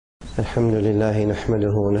الحمد لله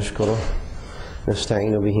نحمده ونشكره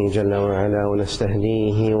نستعين به جل وعلا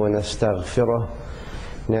ونستهديه ونستغفره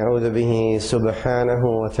نعوذ به سبحانه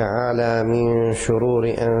وتعالى من شرور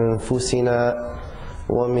أنفسنا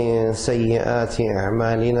ومن سيئات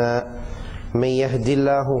أعمالنا من يهد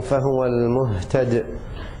الله فهو المهتد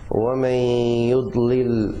ومن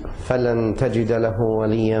يضلل فلن تجد له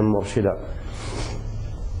وليا مرشدا.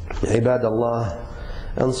 عباد الله،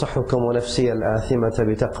 أنصحكم ونفسي الآثمة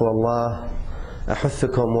بتقوى الله،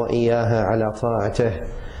 أحثكم وإياها على طاعته،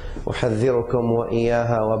 أحذركم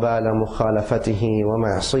وإياها وبال مخالفته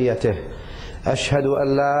ومعصيته. أشهد أن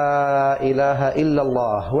لا إله إلا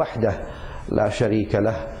الله وحده لا شريك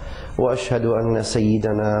له، وأشهد أن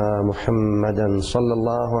سيدنا محمدا صلى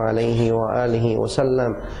الله عليه وآله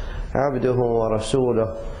وسلم عبده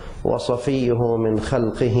ورسوله وصفيه من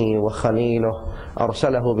خلقه وخليله،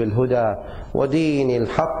 أرسله بالهدى ودين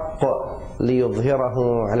الحق ليظهره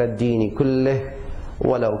على الدين كله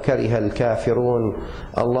ولو كره الكافرون.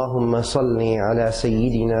 اللهم صل على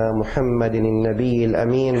سيدنا محمد النبي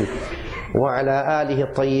الأمين وعلى آله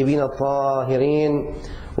الطيبين الطاهرين،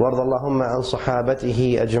 وارض اللهم عن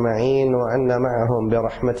صحابته أجمعين وعنا معهم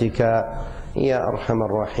برحمتك يا أرحم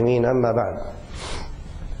الراحمين. أما بعد،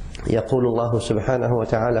 يقول الله سبحانه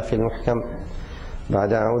وتعالى في المحكم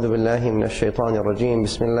بعد أعوذ بالله من الشيطان الرجيم: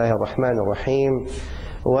 بسم الله الرحمن الرحيم: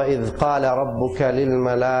 وإذ قال ربك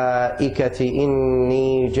للملائكة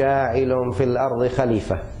إني جاعل في الأرض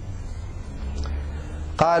خليفة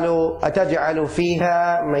قالوا أتجعل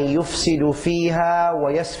فيها من يفسد فيها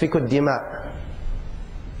ويسفك الدماء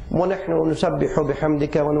ونحن نسبح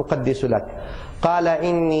بحمدك ونقدس لك قال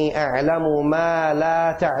إني أعلم ما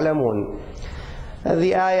لا تعلمون.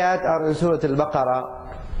 The ayat are in Surah Al-Baqarah,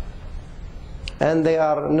 and they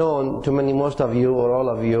are known to most of you or all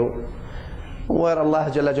of you, where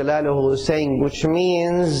Allah Jalla Jalaluhu is saying, which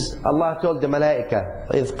means Allah told the malaika,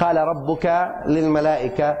 إِذْ قَالَ رَبُّكَ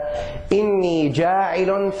لِلْمَلَائِكَةِ إِنِّي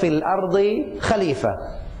جَاعِلٌ فِي الْأَرْضِ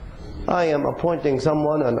خَلِيفَةً. I am appointing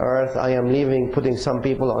someone on earth, I am putting some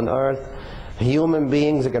people on earth, human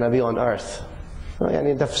beings are going to be on earth.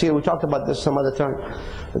 Yani tafsir, we talked about this some other time.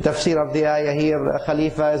 The tafsir of the ayah here,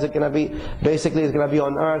 Khalifa, is it going to be, basically it's going to be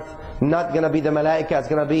on earth, not going to be the malaika, it's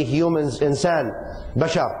going to be humans, insan,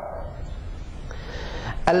 bashar.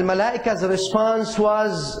 Al-malaika's response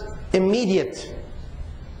was immediate.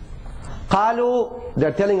 قالوا,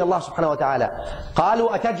 they're telling Allah subhanahu wa ta'ala,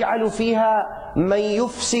 قالوا أتجعل فيها من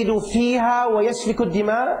يفسد فيها ويسفك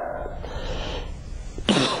الدماء.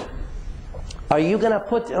 Are you going to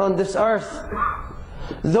put on this earth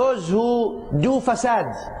those who do fasad,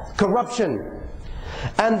 corruption,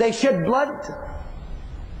 and they shed blood?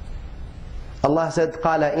 Allah said,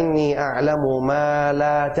 قَالَ إِنِّي أَعْلَمُ مَا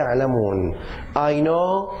لَا تَعْلَمُونَ. I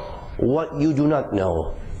know what you do not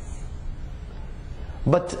know.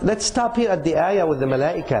 But let's stop here at the ayah with the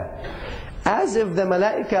malaika. As if the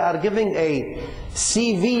malaika are giving a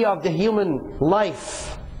CV of the human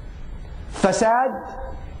life. Fasad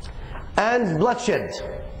and bloodshed.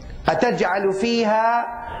 أَتَجْعَلُ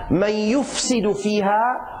فِيهَا مَنْ يُفْسِدُ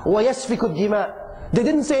فِيهَا وَيَسْفِكُ الدِّمَاء. They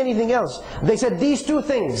didn't say anything else. They said these two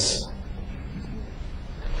things.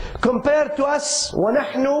 Compared to us,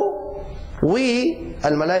 وَنَحْنُ, we,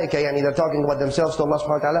 al-malaika, yani they're talking about themselves to Allah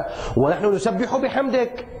subhanahu wa ta'ala, وَنَحْنُ نُسَبِّحُ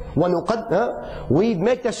بِحَمْدِكَ وَنُقَدْ. We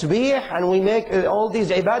make tasbih and we make all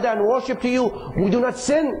these ibadah and worship to you. We do not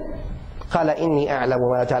sin. قَالَ إِنِّي أَعْلَمُ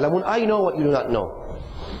مَا لَا تَعْلَمُونَ. I know what you do not know.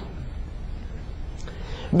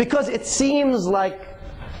 Because it seems like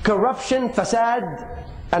corruption, fasad,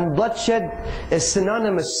 and bloodshed is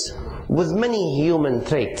synonymous with many human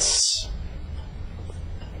traits.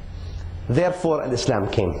 Therefore Islam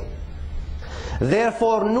came.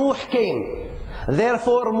 Therefore Nuh came.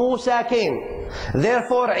 Therefore Musa came.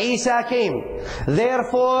 Therefore Isa came.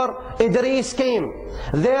 Therefore Idris came.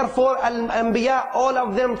 Therefore Al-Anbiya, all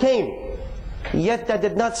of them came. Yet that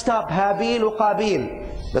did not stop Habil or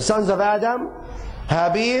Qabil, the sons of Adam,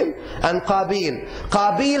 Habil and Qabil.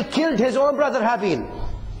 Qabil killed his own brother Habil.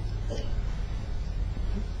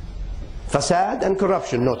 Fasad and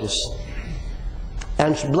corruption, notice.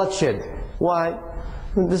 And bloodshed. Why?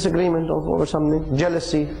 Disagreement over something.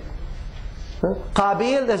 Jealousy.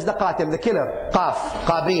 Qabil is the qatil, the killer. Qaf,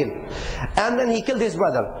 Qabil. And then he killed his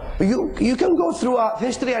brother. You can go through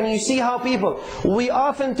history and you see how people, we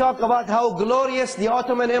often talk about how glorious the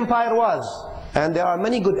Ottoman Empire was. And there are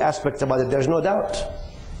many good aspects about it, there's no doubt.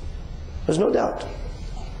 There's no doubt.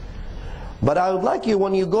 But I would like you,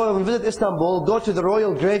 when you go and visit Istanbul, go to the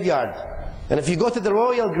royal graveyard. And if you go to the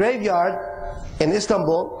royal graveyard in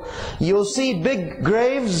Istanbul, you'll see big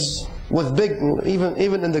graves with big,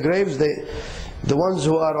 even in the graves, The ones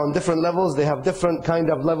who are on different levels, they have different kind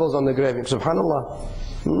of levels on the grave. Subhanallah.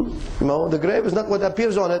 No, the grave is not what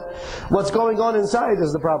appears on it. What's going on inside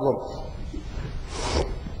is the problem.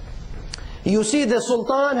 You see the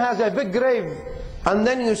Sultan has a big grave, and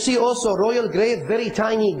then you see also royal grave, very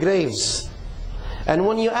tiny graves. And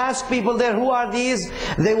when you ask people there, who are these?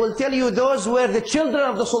 They will tell you those were the children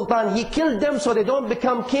of the Sultan. He killed them so they don't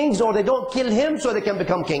become kings, or they don't kill him so they can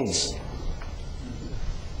become kings.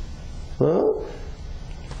 Huh?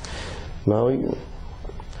 No.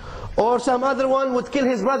 Or some other one would kill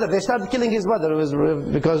his brother. They started killing his brother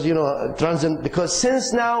because, you know, because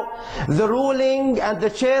since now the ruling and the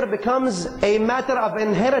chair becomes a matter of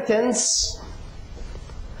inheritance,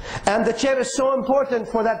 and the chair is so important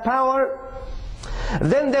for that power,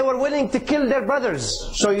 then they were willing to kill their brothers.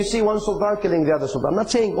 So you see one sultan killing the other sultan. I'm not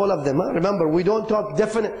saying all of them. Huh? Remember, we don't talk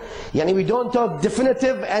we don't talk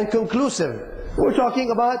definitive and conclusive. We're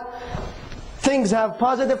talking about things have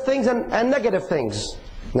positive things and negative things.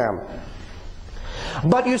 Now,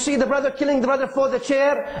 but you see the brother killing the brother for the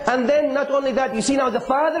chair, and then not only that, you see now the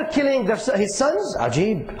father killing his sons.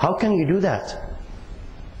 Ajib, how can you do that?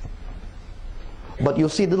 But you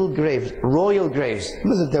see little graves, royal graves.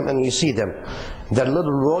 Visit them and you see them. They're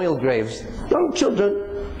little royal graves. Young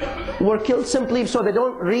children were killed simply so they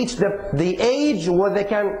don't reach the age where they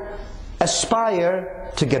can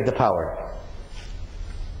aspire to get the power.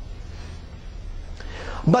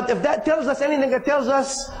 But if that tells us anything, it tells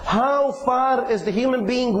us how far is the human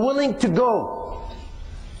being willing to go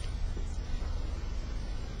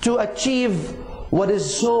to achieve what is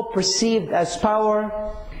so perceived as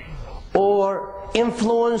power or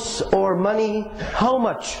influence or money. How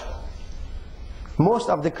much? Most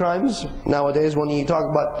of the crimes nowadays, when you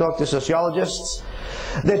talk to sociologists,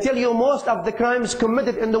 they tell you most of the crimes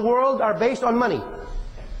committed in the world are based on money.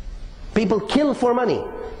 People kill for money.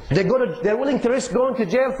 They're willing to risk going to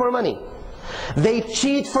jail for money. They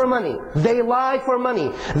cheat for money. They lie for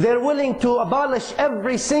money. They're willing to abolish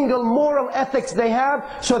every single moral ethics they have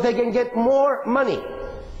so they can get more money.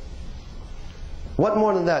 What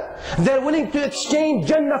more than that? They're willing to exchange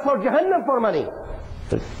Jannah for Jahannam for money.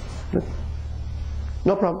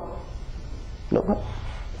 No problem. No problem.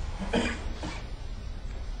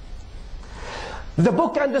 The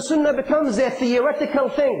book and the Sunnah becomes a theoretical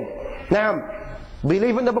thing. Now,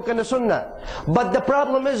 believe in the book and the Sunnah. But the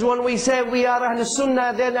problem is when we say we are Ahl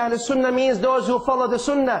Sunnah, then Ahl Sunnah means those who follow the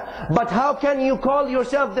Sunnah. But how can you call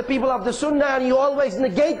yourself the people of the Sunnah and you always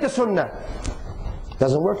negate the Sunnah?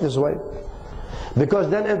 Doesn't work this way. Because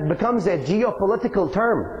then it becomes a geopolitical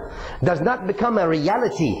term. Does not become a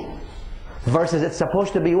reality. Versus it's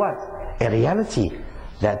supposed to be what? A reality.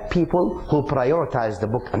 That people who prioritize the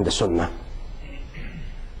book and the Sunnah.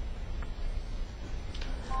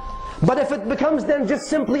 But if it becomes then just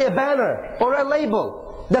simply a banner or a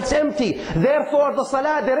label that's empty, therefore the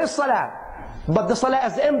salah, there is salah, but the salah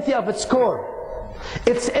is empty of its core.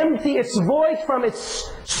 It's empty, it's void from its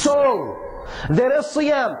soul. There is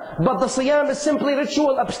siyam, but the siyam is simply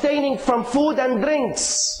ritual, abstaining from food and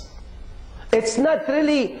drinks. It's not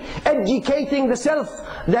really educating the self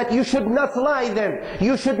that you should not lie then,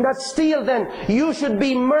 you should not steal then, you should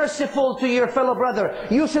be merciful to your fellow brother,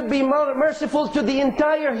 you should be merciful to the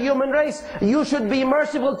entire human race, you should be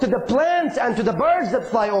merciful to the plants and to the birds that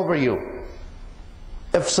fly over you.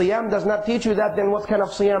 If siyam does not teach you that, then what kind of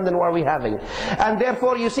siyam then are we having? And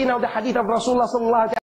therefore you see now the hadith of Rasulullah sallallahu